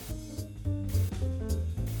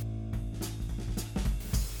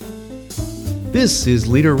This is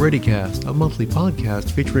Leader ReadyCast, a monthly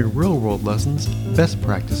podcast featuring real-world lessons, best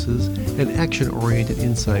practices, and action-oriented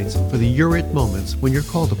insights for the you're it moments when you're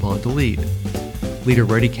called upon to lead. Leader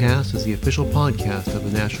ReadyCast is the official podcast of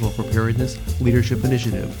the National Preparedness Leadership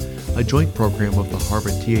Initiative, a joint program of the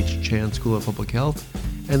Harvard T.H. Chan School of Public Health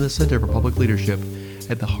and the Center for Public Leadership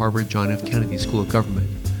at the Harvard John F. Kennedy School of Government.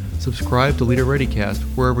 Subscribe to Leader ReadyCast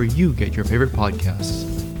wherever you get your favorite podcasts.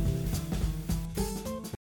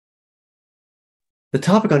 The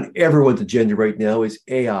topic on everyone's agenda right now is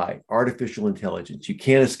AI, artificial intelligence. You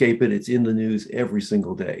can't escape it. It's in the news every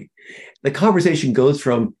single day. The conversation goes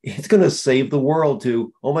from, it's going to save the world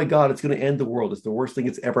to, oh my God, it's going to end the world. It's the worst thing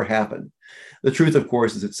that's ever happened. The truth, of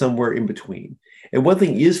course, is it's somewhere in between. And one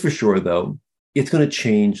thing is for sure, though, it's going to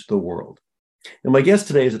change the world. And my guest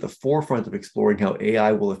today is at the forefront of exploring how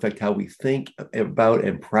AI will affect how we think about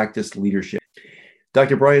and practice leadership.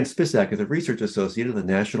 Dr. Brian Spisak is a research associate of the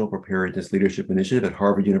National Preparedness Leadership Initiative at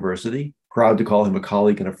Harvard University. Proud to call him a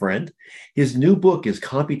colleague and a friend. His new book is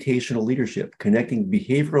Computational Leadership, Connecting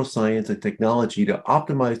Behavioral Science and Technology to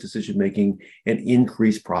Optimize Decision-Making and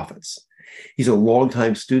Increase Profits. He's a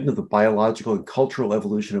longtime student of the biological and cultural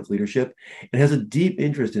evolution of leadership and has a deep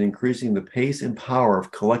interest in increasing the pace and power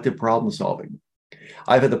of collective problem solving.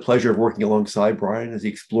 I've had the pleasure of working alongside Brian as he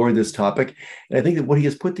explored this topic, and I think that what he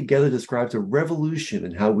has put together describes a revolution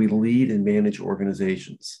in how we lead and manage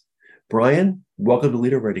organizations. Brian, welcome to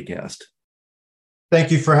Leader ReadyCast.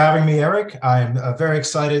 Thank you for having me, Eric. I'm very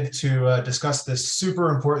excited to discuss this super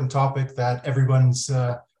important topic that everyone's,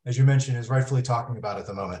 as you mentioned, is rightfully talking about at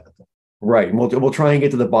the moment. Right, and we'll try and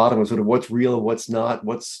get to the bottom of sort of what's real and what's not,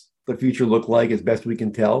 what's the future look like as best we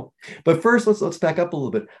can tell. But first, let's back up a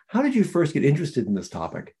little bit. How did you first get interested in this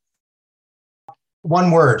topic?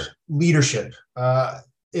 One word: leadership.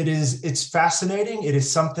 It's fascinating. It is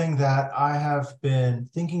something that I have been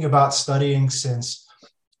thinking about studying since,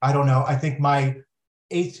 I think my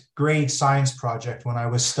 8th grade science project when I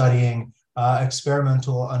was studying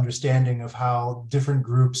experimental understanding of how different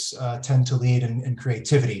groups tend to lead in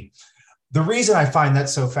creativity. The reason I find that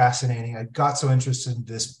so fascinating, I got so interested in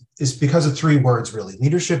this, is because of 3 words, really.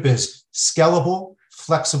 Leadership is scalable,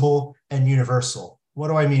 flexible, and universal. What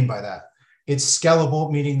do I mean by that? It's scalable,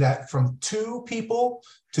 meaning that from 2 people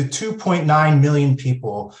to 2.9 million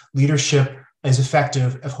people, leadership is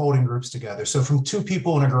effective at holding groups together. So from 2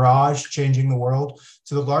 people in a garage changing the world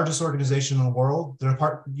to the largest organization in the world,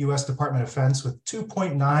 the U.S. Department of Defense, with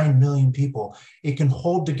 2.9 million people, it can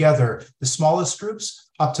hold together the smallest groups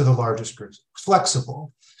up to the largest groups.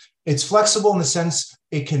 Flexible. It's flexible in the sense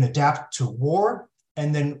it can adapt to war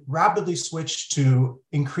and then rapidly switch to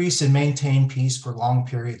increase and maintain peace for long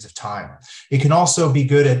periods of time. It can also be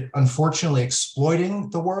good at, unfortunately,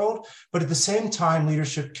 exploiting the world, but at the same time,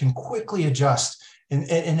 leadership can quickly adjust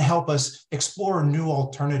and help us explore new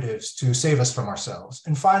alternatives to save us from ourselves.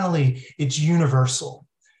 And finally, it's universal.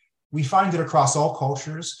 We find it across all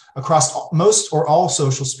cultures, across most or all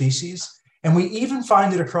social species, and we even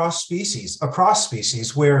find it across species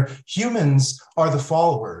where humans are the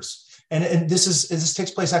followers. And this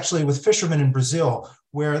takes place actually with fishermen in Brazil,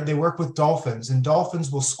 where they work with dolphins, and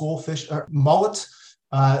dolphins will school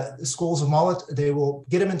schools of mullet. They will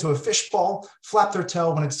get them into a fish ball, flap their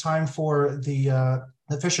tail when it's time for the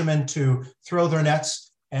fishermen to throw their nets.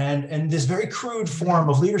 And this very crude form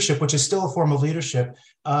of leadership, which is still a form of leadership,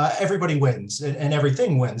 everybody wins and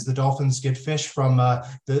everything wins. The dolphins get fish from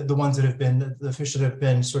the fish that have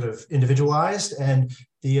been sort of individualized, and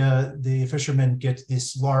the fishermen get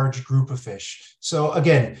this large group of fish. So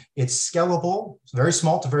again, it's scalable, very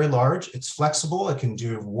small to very large. It's flexible. It can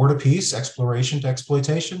do war to peace, exploration to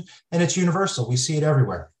exploitation, and it's universal. We see it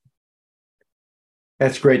everywhere.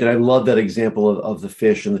 That's great. And I love that example of the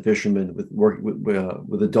fish and the fishermen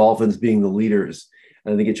with the dolphins being the leaders.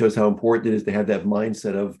 And I think it shows how important it is to have that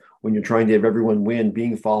mindset of, when you're trying to have everyone win,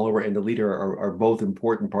 being a follower and a leader are both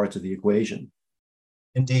important parts of the equation.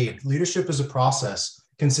 Indeed. Leadership is a process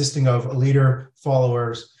consisting of a leader,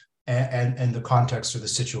 followers, and the context or the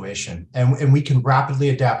situation. And we can rapidly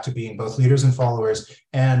adapt to being both leaders and followers.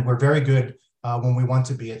 And we're very good when we want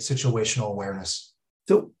to be at situational awareness.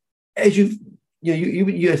 So as you've you've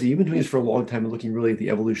been doing this for a long time and looking really at the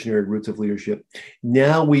evolutionary roots of leadership.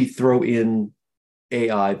 Now we throw in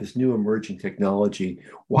AI, this new emerging technology.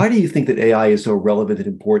 Why do you think that AI is so relevant and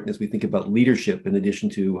important as we think about leadership, in addition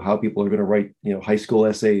to how people are going to write, high school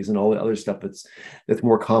essays and all the other stuff that's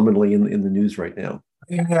more commonly in the news right now?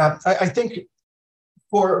 Yeah, I think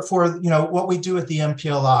for what we do at the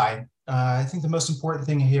MPLI, I think the most important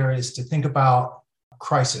thing here is to think about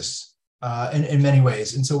crisis in many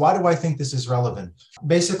ways. And so why do I think this is relevant?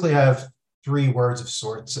 Basically, I have three words of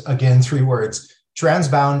sorts. Again, three words: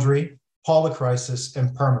 transboundary, polycrisis,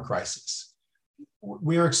 and permacrisis.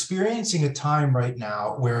 We are experiencing a time right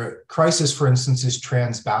now where crisis, for instance, is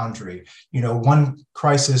transboundary. One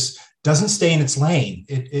crisis doesn't stay in its lane.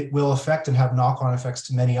 It will affect and have knock-on effects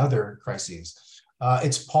to many other crises.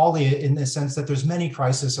 It's poly in the sense that there's many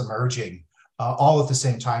crises emerging all at the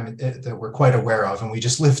same time that we're quite aware of. And we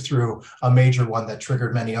just lived through a major one that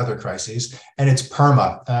triggered many other crises. And it's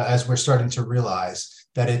perma, as we're starting to realize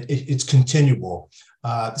that it's continual.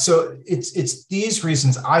 So it's these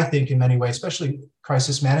reasons, I think, in many ways, especially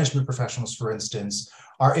crisis management professionals, for instance,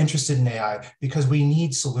 are interested in AI because we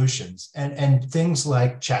need solutions. And things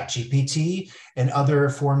like ChatGPT and other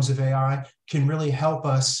forms of AI can really help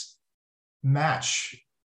us match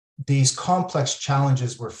these complex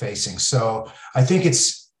challenges we're facing. So I think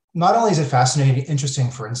it's not only is it fascinating,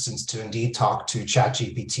 interesting, for instance, to indeed talk to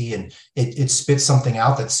ChatGPT and it spits something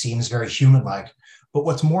out that seems very human-like. But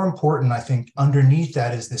what's more important, I think, underneath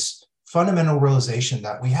that is this fundamental realization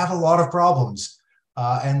that we have a lot of problems,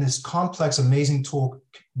 and this complex, amazing tool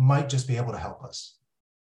might just be able to help us.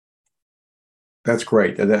 That's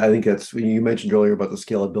great. And I think that's, you mentioned earlier about the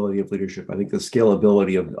scalability of leadership. I think the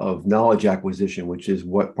scalability of knowledge acquisition, which is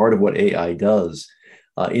what part of what AI does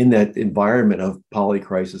in that environment of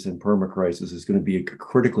polycrisis and permacrisis, is going to be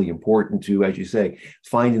critically important to, as you say,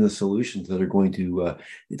 finding the solutions that are going to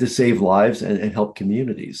save lives and help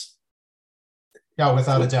communities. Yeah,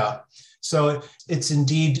 without a doubt. So it's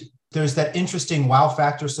indeed, there's that interesting wow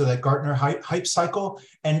factor, so that Gartner hype cycle,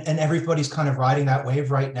 and everybody's kind of riding that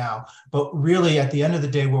wave right now. But really, at the end of the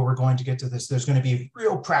day, where we're going to get to this, there's going to be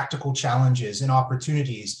real practical challenges and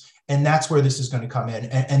opportunities. And that's where this is going to come in.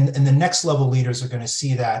 And the next level leaders are going to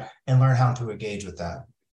see that and learn how to engage with that.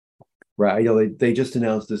 Right. They just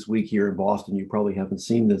announced this week here in Boston, you probably haven't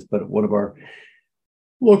seen this, but one of our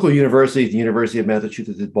local universities, the University of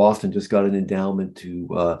Massachusetts at Boston, just got an endowment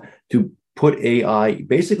to put AI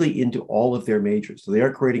basically into all of their majors. So they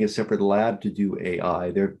are creating a separate lab to do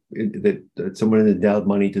AI. Someone endowed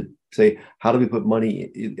money to say, how do we put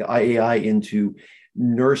AI into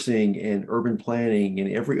nursing and urban planning and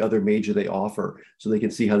every other major they offer, so they can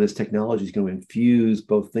see how this technology is going to infuse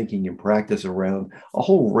both thinking and practice around a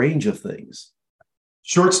whole range of things.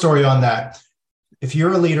 Short story on that. If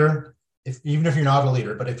you're a leader, even if you're not a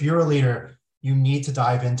leader, but if you're a leader, you need to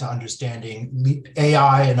dive into understanding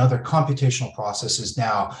AI and other computational processes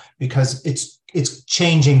now, because it's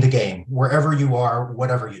changing the game wherever you are,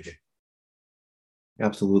 whatever you do.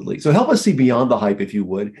 Absolutely. So help us see beyond the hype, if you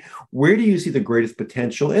would. Where do you see the greatest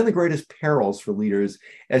potential and the greatest perils for leaders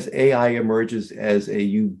as AI emerges as a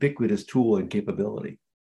ubiquitous tool and capability?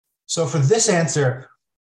 So for this answer,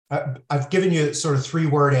 I've given you sort of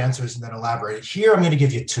 3-word answers and then elaborated. Here, I'm going to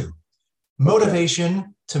give you 2.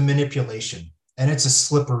 Motivation to manipulation. And it's a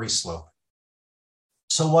slippery slope.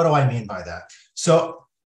 So what do I mean by that? So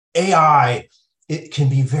AI, it can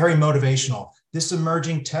be very motivational. This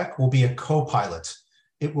emerging tech will be a co-pilot.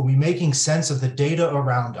 It will be making sense of the data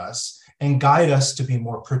around us and guide us to be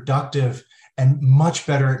more productive and much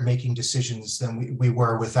better at making decisions than we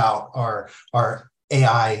were without our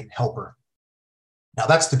AI helper. Now,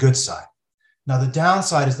 that's the good side. Now, the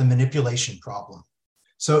downside is the manipulation problem.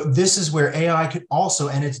 So this is where AI could also,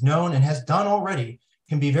 and it's known and has done already,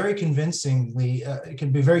 can be very convincing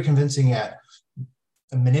at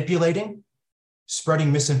manipulating,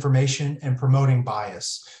 spreading misinformation, and promoting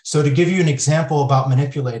bias. So to give you an example about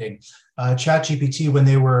manipulating, ChatGPT, when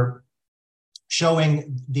they were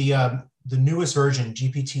showing the newest version,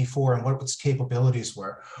 GPT-4, and what its capabilities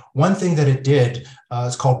were, one thing that it did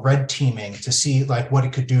is called red teaming, to see like what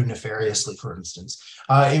it could do nefariously, for instance.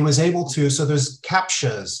 It was able to, so there's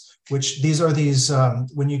CAPTCHAs, which these are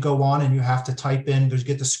when you go on and you have to type in, you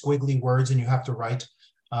get the squiggly words and you have to write.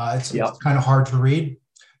 It's kind of hard to read.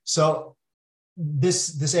 So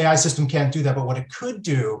this AI system can't do that, but what it could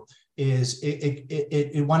do is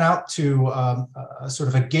it went out to a sort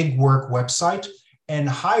of a gig work website and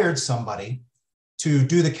hired somebody to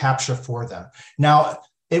do the CAPTCHA for them. Now,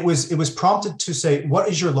 it was prompted to say, what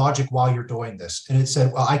is your logic while you're doing this? And it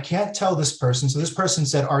said, well, I can't tell this person. So this person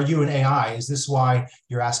said, are you an AI? Is this why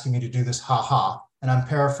you're asking me to do this? Ha ha. And I'm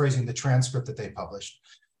paraphrasing the transcript that they published.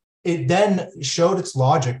 It then showed its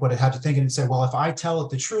logic, what it had to think, and it said, well, if I tell it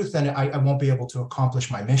the truth, then I won't be able to accomplish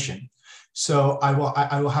my mission. So I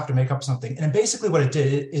will have to make up something. And basically what it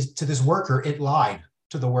did is, to this worker, it lied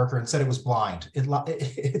to the worker and said it was blind.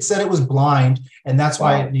 It said it was blind, and that's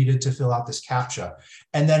why it needed to fill out this CAPTCHA.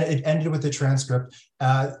 And then it ended with the transcript.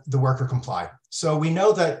 The worker complied. So we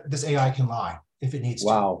know that this AI can lie if it needs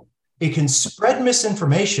to. It can spread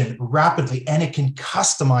misinformation rapidly, and it can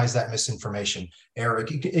customize that misinformation,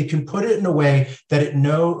 Eric. It can put it in a way that it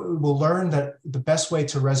will learn that the best way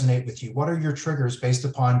to resonate with you. What are your triggers based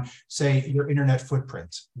upon, say, your internet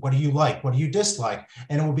footprint? What do you like? What do you dislike?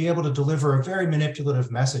 And it will be able to deliver a very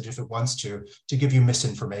manipulative message if it wants to give you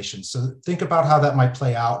misinformation. So think about how that might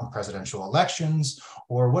play out in presidential elections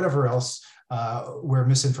or whatever else where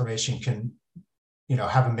misinformation can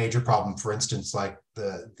have a major problem, for instance, like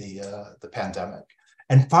the pandemic.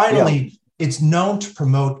 And finally, it's known to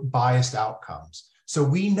promote biased outcomes. So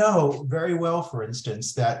we know very well, for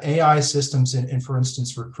instance, that AI systems in for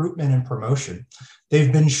instance, recruitment and promotion,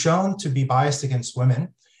 they've been shown to be biased against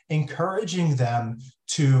women, encouraging them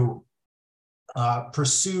to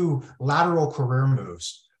pursue lateral career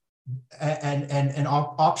moves and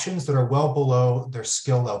options that are well below their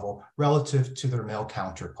skill level relative to their male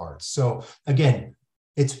counterparts. So again,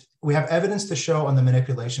 we have evidence to show on the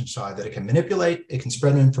manipulation side that it can manipulate, it can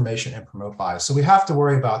spread information and promote bias. So we have to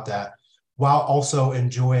worry about that while also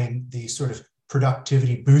enjoying the sort of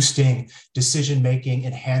productivity boosting, decision-making,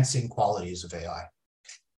 enhancing qualities of AI.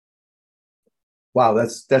 Wow,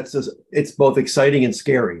 that's just, it's both exciting and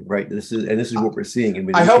scary, right? This is what we're seeing. I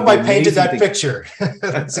mean, I hope I painted that picture.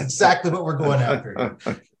 That's exactly what we're going after.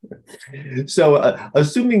 So,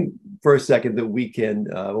 assuming for a second that we can,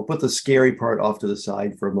 we'll put the scary part off to the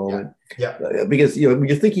side for a moment. Yeah. Because when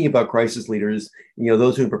you're thinking about crisis leaders,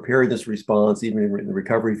 those who prepare this response, even in the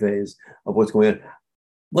recovery phase of what's going on.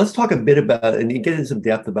 Let's talk a bit about and get into some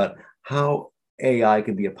depth about how AI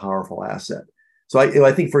can be a powerful asset. So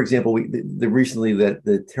I think, for example, recently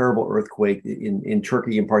the terrible earthquake in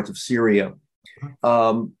Turkey and parts of Syria.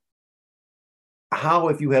 How,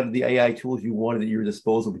 if you have the AI tools you wanted at your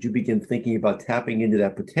disposal, would you begin thinking about tapping into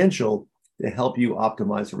that potential to help you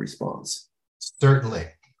optimize a response? Certainly.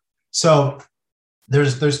 So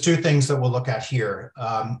there's two things that we'll look at here.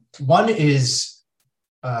 One is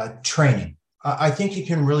training. I think you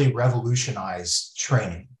can really revolutionize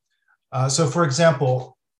training. So, for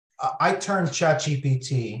example, I turned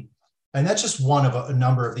ChatGPT, and that's just one of a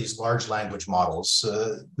number of these large language models.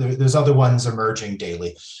 There's other ones emerging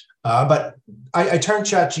daily. But I turned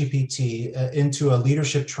ChatGPT into a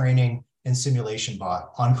leadership training and simulation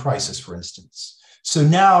bot on crisis, for instance. So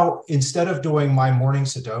now, instead of doing my morning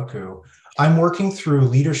Sudoku, I'm working through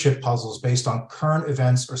leadership puzzles based on current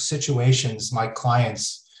events or situations my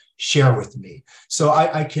clients share with me. So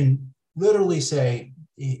I can literally say,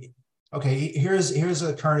 okay, here's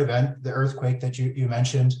a current event, the earthquake that you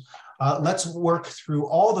mentioned. Let's work through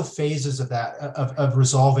all the phases of that, of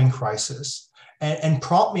resolving crisis. And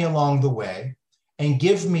prompt me along the way and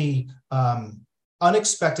give me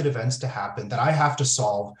unexpected events to happen that I have to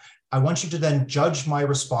solve. I want you to then judge my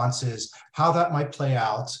responses, how that might play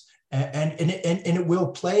out. And it will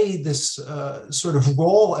play this sort of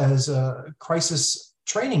role as a crisis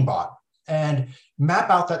training bot and map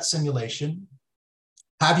out that simulation,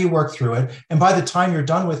 have you work through it. And by the time you're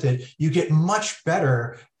done with it, you get much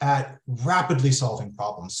better at rapidly solving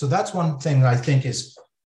problems. So that's one thing that I think is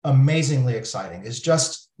amazingly exciting, is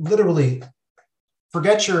just literally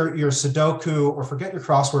forget your Sudoku or forget your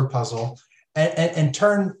crossword puzzle and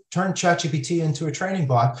turn ChatGPT into a training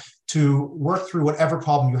bot to work through whatever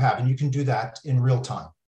problem you have. And you can do that in real time.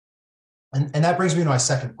 And that brings me to my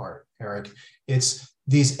second part, Eric. It's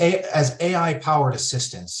these as AI powered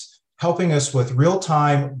assistants helping us with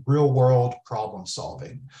real-time, real-world problem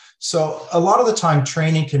solving. So a lot of the time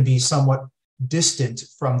training can be somewhat distant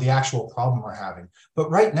from the actual problem we're having. But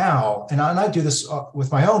right now, and I do this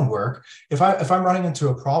with my own work, if I'm running into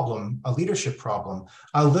a problem, a leadership problem,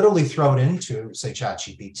 I'll literally throw it into, say,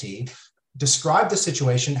 ChatGPT, describe the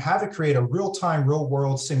situation, have it create a real-time,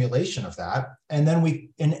 real-world simulation of that, and then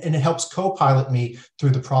it helps co-pilot me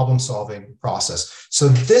through the problem-solving process. So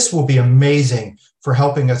this will be amazing for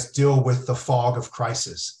helping us deal with the fog of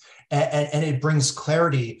crisis. And it brings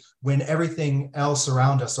clarity when everything else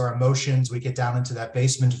around us, our emotions, we get down into that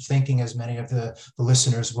basement of thinking, as many of the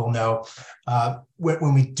listeners will know.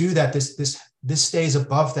 When we do that, this stays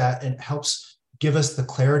above that and helps give us the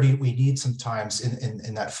clarity we need sometimes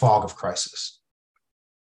in that fog of crisis.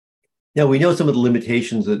 Now, we know some of the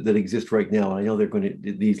limitations that exist right now. And I know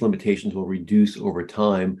these limitations will reduce over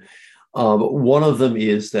time. But one of them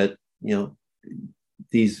is that,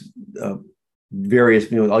 these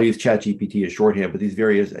various, I'll use ChatGPT as shorthand, but these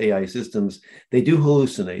various AI systems, they do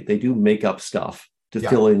hallucinate, they do make up stuff to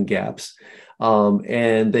fill in gaps.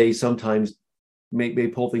 And they sometimes may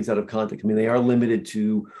pull things out of context. I mean, they are limited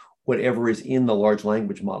to whatever is in the large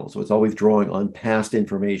language model. So it's always drawing on past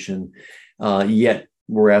information, yet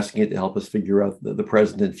we're asking it to help us figure out the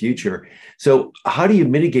present and future. So how do you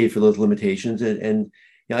mitigate for those limitations? And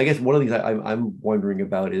I guess one of the things I'm wondering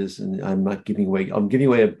about is, and I'm giving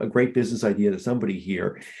away a great business idea to somebody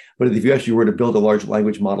here, but if you actually were to build a large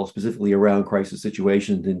language model specifically around crisis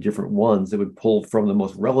situations and different ones that would pull from the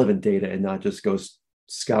most relevant data and not just go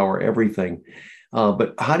scour everything.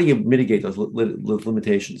 But how do you mitigate those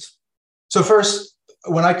limitations? So first,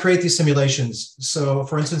 when I create these simulations, so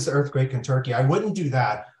for instance, the earthquake in Turkey, I wouldn't do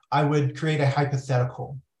that. I would create a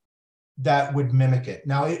hypothetical that would mimic it.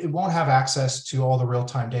 Now, it won't have access to all the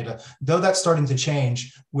real-time data, though that's starting to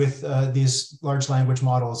change with these large language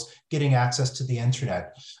models getting access to the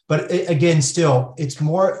internet. But again, still, it's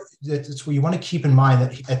what you want to keep in mind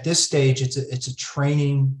that at this stage, it's a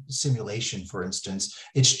training simulation, for instance.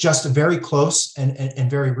 It's just very close and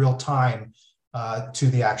very real-time to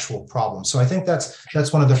the actual problem. So I think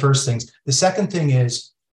that's one of the first things. The second thing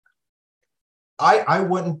is, I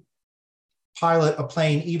wouldn't pilot a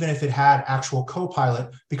plane even if it had actual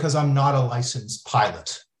co-pilot, because I'm not a licensed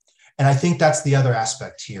pilot. And I think that's the other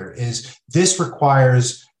aspect here, is this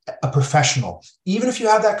requires a professional. Even if you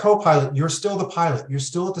have that co-pilot, you're still the pilot. You're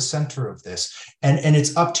still at the center of this. And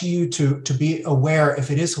it's up to you to be aware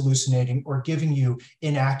if it is hallucinating or giving you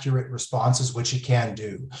inaccurate responses, which it can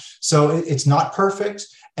do. So it's not perfect.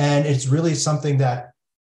 And it's really something that,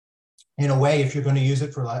 in a way, if you're going to use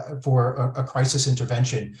it for a crisis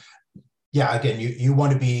intervention, yeah, again, you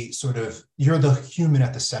want to be you're the human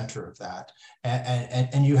at the center of that.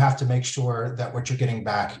 And you have to make sure that what you're getting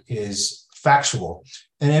back is factual.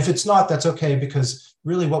 And if it's not, that's okay, because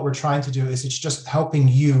really what we're trying to do is it's just helping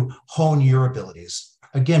you hone your abilities.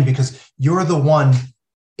 Again, because you're the one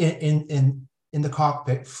in the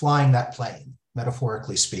cockpit flying that plane,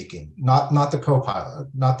 metaphorically speaking, not the co-pilot,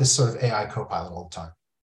 not this sort of AI co-pilot all the time.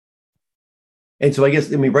 And so I guess,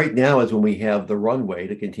 right now is when we have the runway,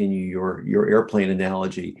 to continue your airplane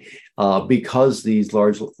analogy, because these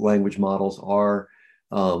large language models are,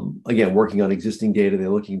 again, working on existing data. They're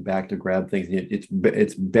looking back to grab things. It's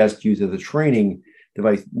best used as a training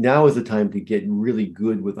device. Now is the time to get really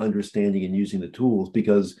good with understanding and using the tools,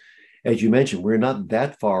 because, as you mentioned, we're not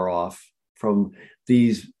that far off from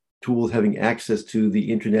these tools having access to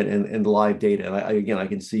the internet and live data. And I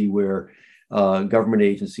can see where government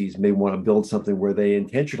agencies may want to build something where they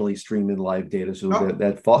intentionally stream in live data, so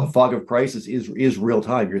that fog of crisis is real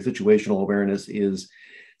time. Your situational awareness is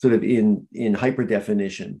sort of in hyper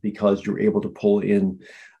definition, because you're able to pull in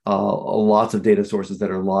lots of data sources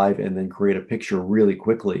that are live and then create a picture really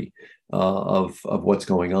quickly of what's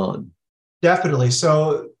going on. Definitely.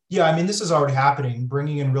 So yeah, this is already happening,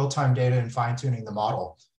 bringing in real-time data and fine-tuning the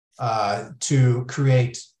model to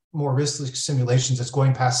create more realistic simulations. It's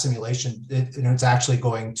going past simulation, it's actually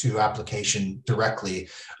going to application directly.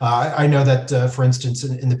 I know that, for instance,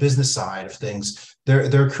 in the business side of things,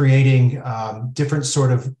 they're creating different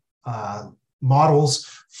sort of models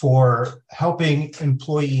for helping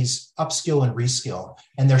employees upskill and reskill.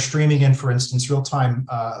 And they're streaming in, for instance, real-time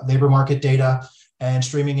labor market data and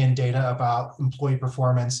streaming in data about employee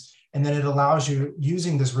performance. And then it allows you,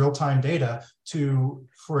 using this real-time data, to,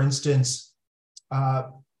 for instance,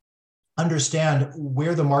 understand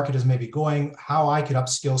where the market is maybe going, how I could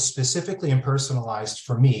upskill specifically and personalized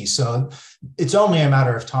for me. So it's only a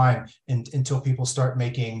matter of time until people start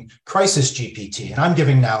making crisis GPT. And I'm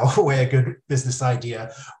giving now away a good business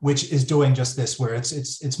idea, which is doing just this, where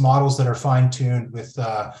it's models that are fine-tuned with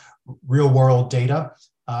real world data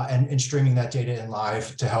and streaming that data in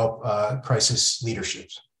live to help crisis leadership.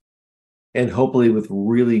 And hopefully with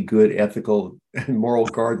really good ethical and moral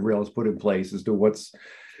guardrails put in place as to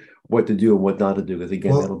what to do and what not to do. Because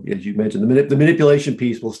again, that'll, as you mentioned, the manipulation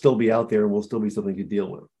piece will still be out there and will still be something to deal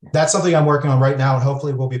with. That's something I'm working on right now, and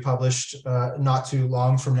hopefully will be published not too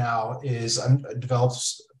long from now. Is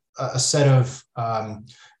develops a set of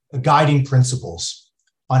guiding principles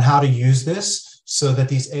on how to use this, so that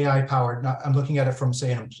these AI-powered, I'm looking at it from,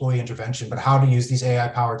 say, an employee intervention, but how to use these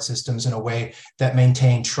AI-powered systems in a way that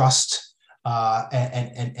maintain trust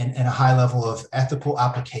and a high level of ethical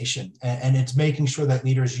application. And it's making sure that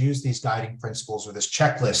leaders use these guiding principles or this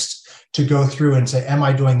checklist to go through and say, am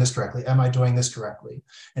I doing this correctly? Am I doing this correctly?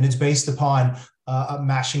 And it's based upon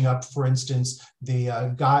mashing up, for instance,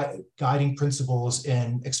 the guiding principles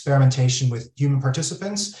in experimentation with human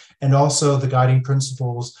participants, and also the guiding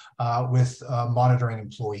principles with monitoring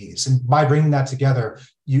employees. And by bringing that together,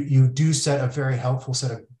 you do set a very helpful set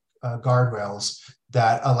of guardrails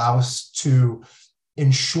that allow us to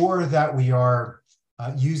ensure that we are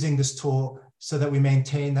using this tool so that we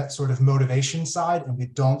maintain that sort of motivation side and we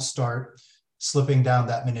don't start slipping down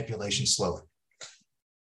that manipulation slope.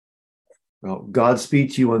 Well,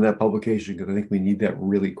 Godspeed to you on that publication, because I think we need that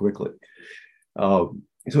really quickly.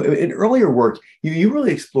 So in earlier work, you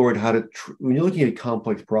really explored how to, when you're looking at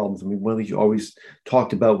complex problems, I mean, one of the things you always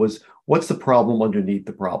talked about was what's the problem underneath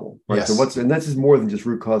the problem, right? So Yes. and that's just more than just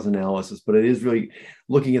root cause analysis, but it is really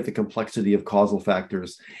looking at the complexity of causal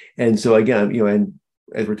factors. And so again, and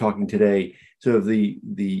as we're talking today, sort of the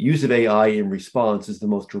use of AI in response is the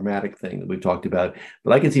most dramatic thing that we've talked about.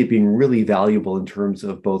 But I can see it being really valuable in terms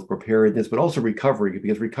of both preparedness, but also recovery,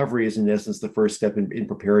 because recovery is in essence the first step in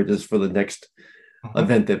preparedness for the next Mhm.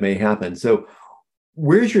 event that may happen. So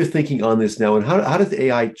where's your thinking on this now? And how does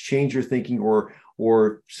AI change your thinking or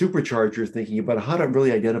supercharge your thinking about how to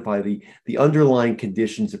really identify the underlying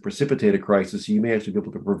conditions that precipitate a crisis so you may actually be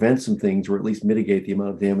able to prevent some things or at least mitigate the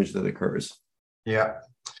amount of damage that occurs? Yeah.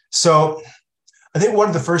 So I think one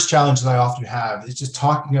of the first challenges I often have is just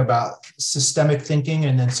talking about systemic thinking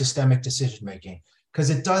and then systemic decision making,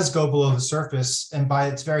 because it does go below the surface. And by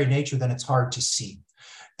its very nature, then it's hard to see.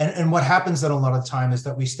 And what happens then a lot of the time is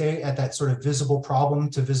that we stay at that sort of visible problem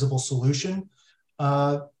to visible solution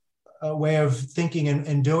way of thinking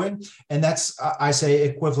and doing. And that's, I say,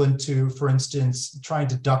 equivalent to, for instance, trying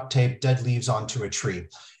to duct tape dead leaves onto a tree.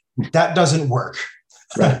 That doesn't work.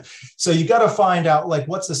 Right. So you got to find out, like,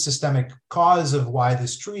 what's the systemic cause of why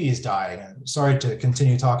this tree is dying. I'm sorry to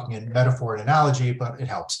continue talking in metaphor and analogy, but it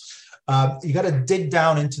helps. You got to dig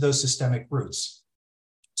down into those systemic roots.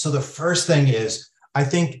 So the first thing is, I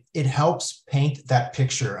think it helps paint that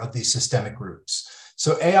picture of these systemic roots.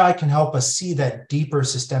 So AI can help us see that deeper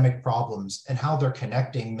systemic problems and how they're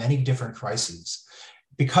connecting many different crises,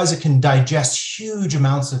 because it can digest huge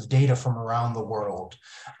amounts of data from around the world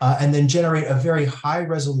and then generate a very high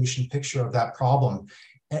resolution picture of that problem.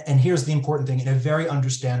 And here's the important thing, in a very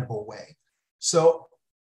understandable way. So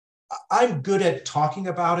I'm good at talking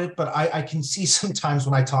about it, but I can see sometimes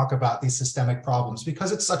when I talk about these systemic problems,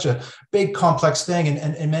 because it's such a big, complex thing.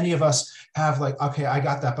 And many of us have like, okay, I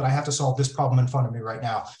got that, but I have to solve this problem in front of me right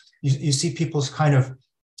now. You see people's kind of,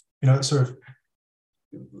 sort of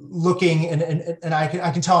looking, and I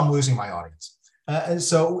can tell I'm losing my audience. And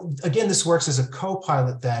so again, this works as a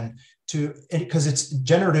co-pilot then because it's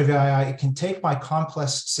generative AI, it can take my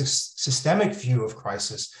complex systemic view of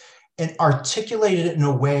crisis and articulate it in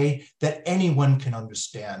a way that anyone can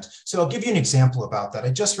understand. So I'll give you an example about that. I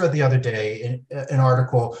just read the other day in an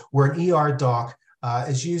article where an ER doc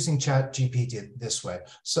is using ChatGPT this way.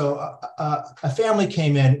 So a family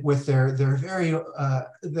came in with their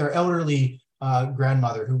elderly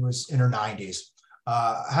grandmother who was in her 90s,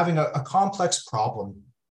 having a complex problem,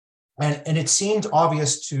 and it seemed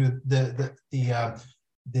obvious to the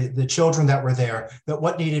children that were there that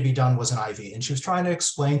what needed to be done was an IV. And she was trying to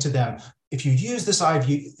explain to them, if you use this IV,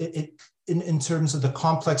 in terms of the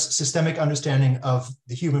complex systemic understanding of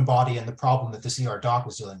the human body and the problem that this ER doc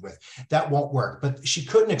was dealing with, that won't work. But she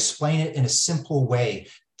couldn't explain it in a simple way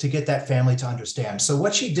to get that family to understand. So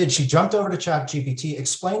what she did, she jumped over to ChatGPT,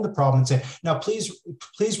 explained the problem, and said, now please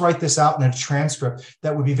write this out in a transcript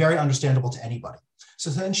that would be very understandable to anybody. So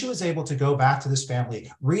then she was able to go back to this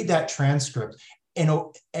family, read that transcript, and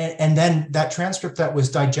then that transcript that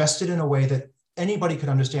was digested in a way that anybody could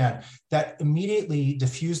understand, that immediately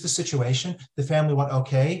diffused the situation. The family went,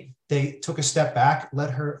 okay. They took a step back,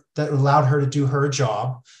 that allowed her to do her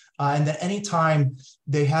job. And then anytime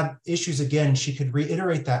they had issues again, she could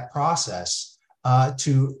reiterate that process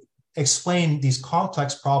to explain these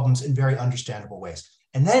complex problems in very understandable ways.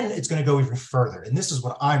 And then it's going to go even further. And this is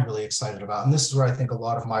what I'm really excited about. And this is where I think a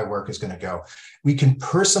lot of my work is going to go. We can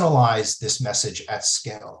personalize this message at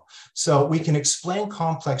scale. So we can explain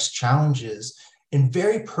complex challenges in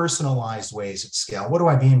very personalized ways at scale. What do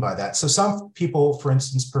I mean by that? So some people, for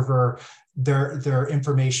instance, prefer their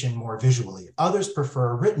information more visually. Others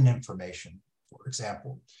prefer written information, for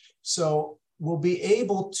example. So we'll be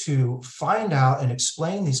able to find out and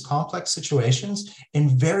explain these complex situations in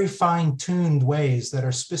very fine-tuned ways that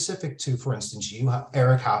are specific to, for instance, you,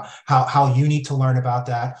 Eric, how you need to learn about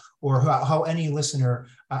that, or how any listener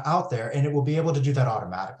out there, and it will be able to do that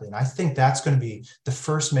automatically. And I think that's going to be the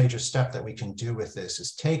first major step that we can do with this,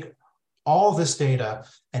 is take all this data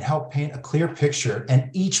and help paint a clear picture,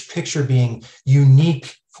 and each picture being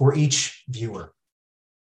unique for each viewer.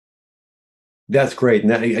 That's great.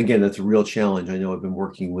 And that, again, that's a real challenge. I know I've been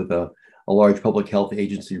working with a large public health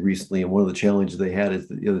agency recently, and one of the challenges they had is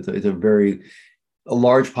that, it's a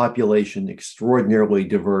large population, extraordinarily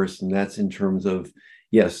diverse, and that's in terms of,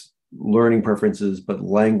 yes, learning preferences, but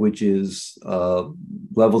languages,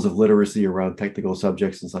 levels of literacy around technical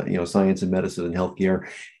subjects and science and medicine and healthcare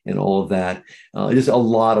and all of that. Just a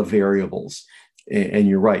lot of variables. And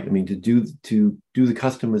you're right. I mean, to do the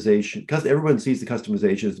customization, because everyone sees the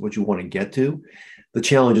customization as what you want to get to. The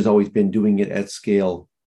challenge has always been doing it at scale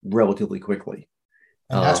relatively quickly.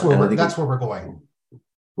 And that's where we're going.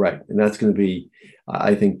 Right. And that's going to be,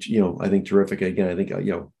 I think terrific. Again, I think,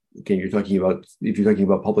 again, if you're talking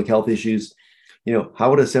about public health issues, how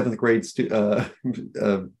would a seventh grade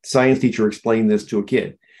science teacher explain this to a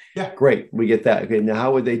kid? Yeah. Great. We get that. Okay. Now,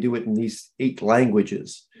 how would they do it in these 8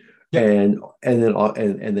 languages? Yeah. And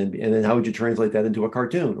then how would you translate that into a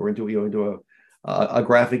cartoon or into a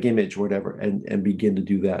graphic image or whatever, and begin to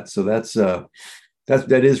do that? So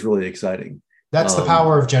that is really exciting. That's the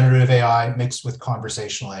power of generative AI mixed with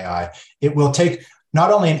conversational AI. It will take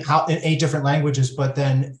not only in 8 different languages, but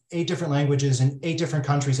then 8 different languages in 8 different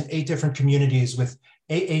countries and 8 different communities with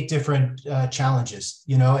eight different challenges,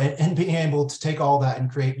 and being able to take all that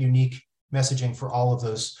and create unique messaging for all of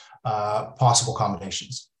those possible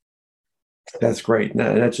combinations. That's great.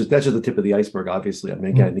 No, that's just the tip of the iceberg. Obviously, I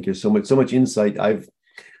mean, again, I think there's so much insight. I've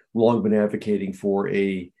long been advocating for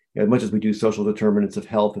as much as we do social determinants of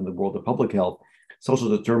health in the world of public health, social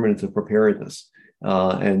determinants of preparedness,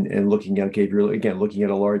 and looking at, okay, if you're again looking at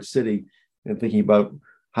a large city and thinking about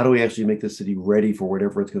how do we actually make the city ready for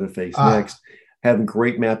whatever it's going to face next. Having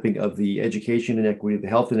great mapping of the education inequity, the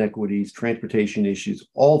health inequities, transportation issues,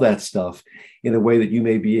 all that stuff in a way that you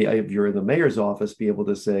may be, if you're in the mayor's office, be able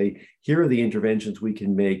to say, here are the interventions we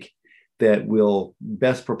can make that will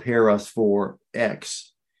best prepare us for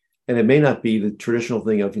X. And it may not be the traditional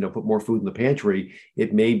thing of, put more food in the pantry.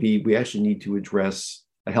 It may be, we actually need to address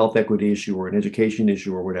a health equity issue or an education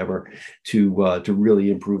issue or whatever to really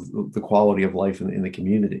improve the quality of life in the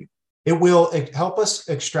community. It will help us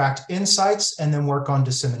extract insights and then work on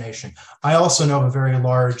dissemination. I also know of a very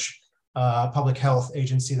large public health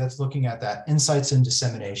agency that's looking at that, insights and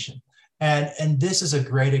dissemination. And this is a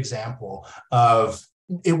great example of,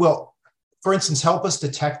 it will, for instance, help us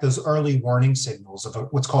detect those early warning signals of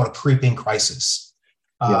what's called a creeping crisis.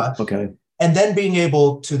 Okay. And then being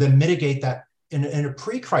able to then mitigate that in a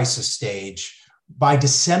pre-crisis stage by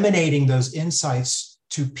disseminating those insights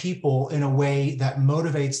to people in a way that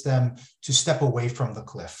motivates them to step away from the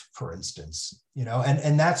cliff, for instance,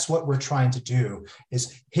 and that's what we're trying to do,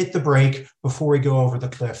 is hit the brake before we go over the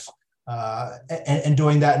cliff, and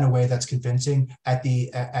doing that in a way that's convincing at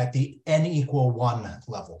the N=1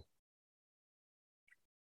 level.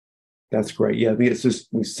 That's great. Yeah, I mean, it's just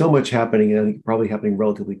so much happening, and I think probably happening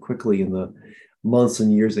relatively quickly in the months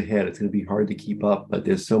and years ahead. It's going to be hard to keep up, but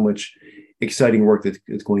there's so much exciting work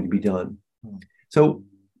that's going to be done. So,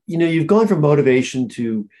 you've gone from motivation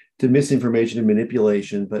to misinformation and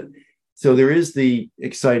manipulation, but so there is the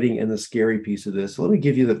exciting and the scary piece of this. So let me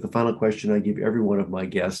give you the final question I give every one of my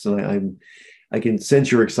guests, and I can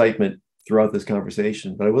sense your excitement throughout this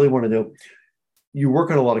conversation, but I really want to know, you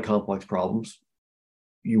work on a lot of complex problems.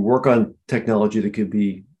 You work on technology that could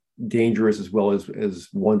be dangerous as well as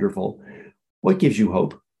wonderful. What gives you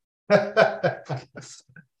hope?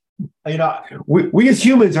 We as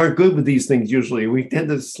humans aren't good with these things usually. We tend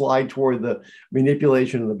to slide toward the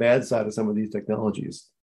manipulation and the bad side of some of these technologies.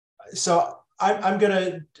 So I'm going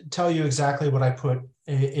to tell you exactly what I put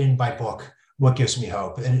in my book, What Gives Me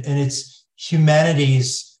Hope. And it's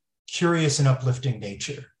humanity's curious and uplifting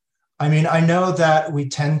nature. I mean, I know that we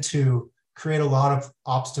tend to create a lot of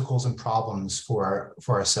obstacles and problems for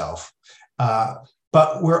ourselves.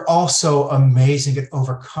 But we're also amazing at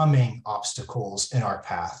overcoming obstacles in our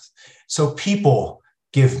path. So people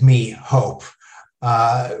give me hope,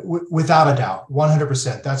 without a doubt,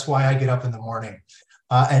 100%. That's why I get up in the morning,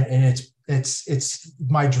 and it's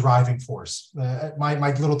my driving force. My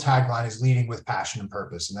little tagline is leading with passion and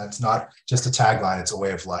purpose, and that's not just a tagline; it's a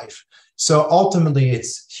way of life. So ultimately,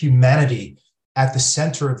 it's humanity at the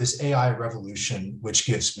center of this AI revolution, which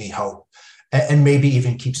gives me hope, and maybe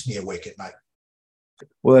even keeps me awake at night.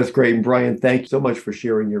 Well, that's great. And Brian, thank you so much for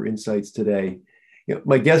sharing your insights today.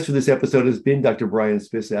 My guest for this episode has been Dr. Brian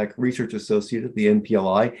Spisak, Research Associate at the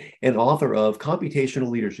NPLI and author of Computational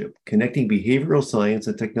Leadership, Connecting Behavioral Science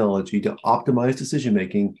and Technology to Optimize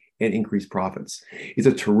Decision-Making and Increase Profits. It's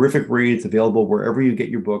a terrific read. It's available wherever you get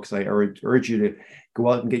your books. I urge you to go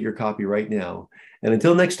out and get your copy right now. And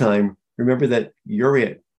until next time, remember that you're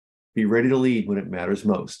it. Be ready to lead when it matters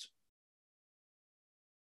most.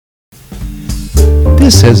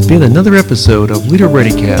 This has been another episode of Leader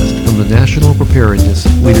ReadyCast from the National Preparedness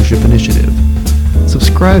Leadership Initiative.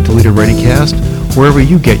 Subscribe to Leader ReadyCast wherever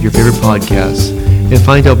you get your favorite podcasts, and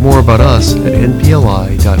find out more about us at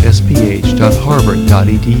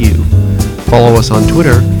npli.sph.harvard.edu. Follow us on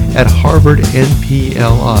Twitter at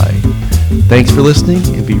HarvardNPLI. Thanks for listening,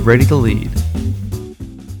 and be ready to lead.